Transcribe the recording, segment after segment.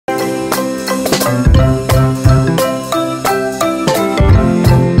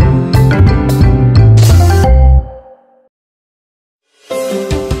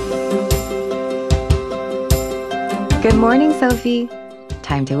coffee.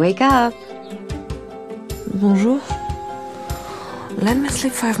 Time to wake up. Bonjour. Let me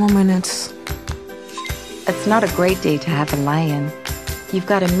sleep 5 more minutes. It's not a great day to have a lie-in. You've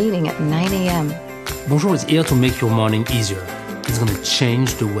got a meeting at 9 a.m. Bonjour is here to make your morning easier. It's gonna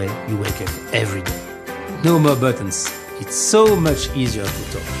change the way you wake up every day. No more buttons. It's so much easier to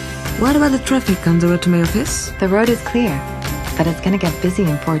talk. What about the traffic on the road to my office? The road is clear, but it's gonna get busy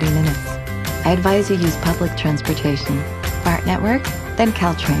in 40 minutes. I advise you use public transportation. Smart network, then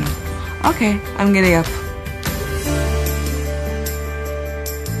Caltrain. Okay, I'm getting up.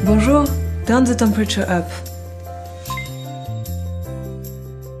 Bonjour, turn the temperature up.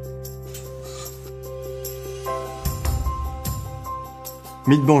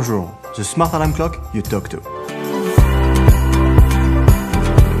 Meet Bonjour, the smart alarm clock you talk to.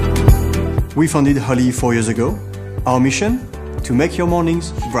 We founded Holly 4 years ago. Our mission? To make your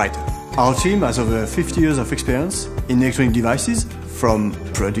mornings brighter. Our team has over 50 years of experience in electronic devices, from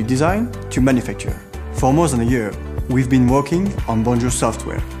product design to manufacture. For more than a year, we've been working on Bonjour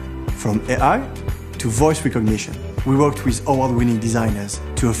software. From AI to voice recognition, we worked with award-winning designers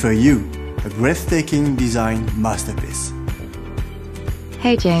to offer you a breathtaking design masterpiece.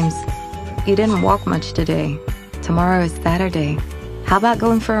 Hey, James. You didn't walk much today. Tomorrow is Saturday. How about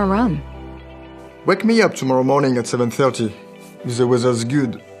going for a run? Wake me up tomorrow morning at 7:30, if the weather's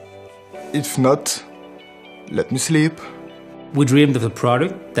good. If not, let me sleep. We dreamed of a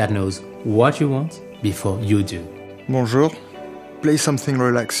product that knows what you want before you do. Bonjour, play something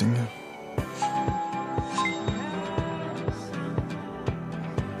relaxing.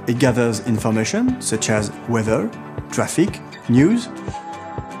 It gathers information such as weather, traffic, news.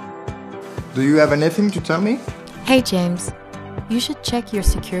 Do you have anything to tell me? Hey James, you should check your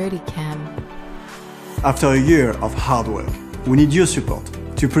security cam. After a year of hard work, we need your support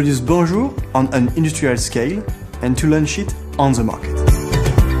to produce Bonjour on an industrial scale and to launch it on the market.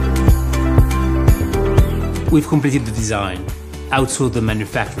 We've completed the design, outsourced the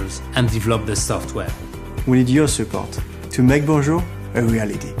manufacturers, and developed the software. We need your support to make Bonjour a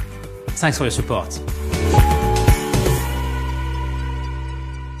reality. Thanks for your support.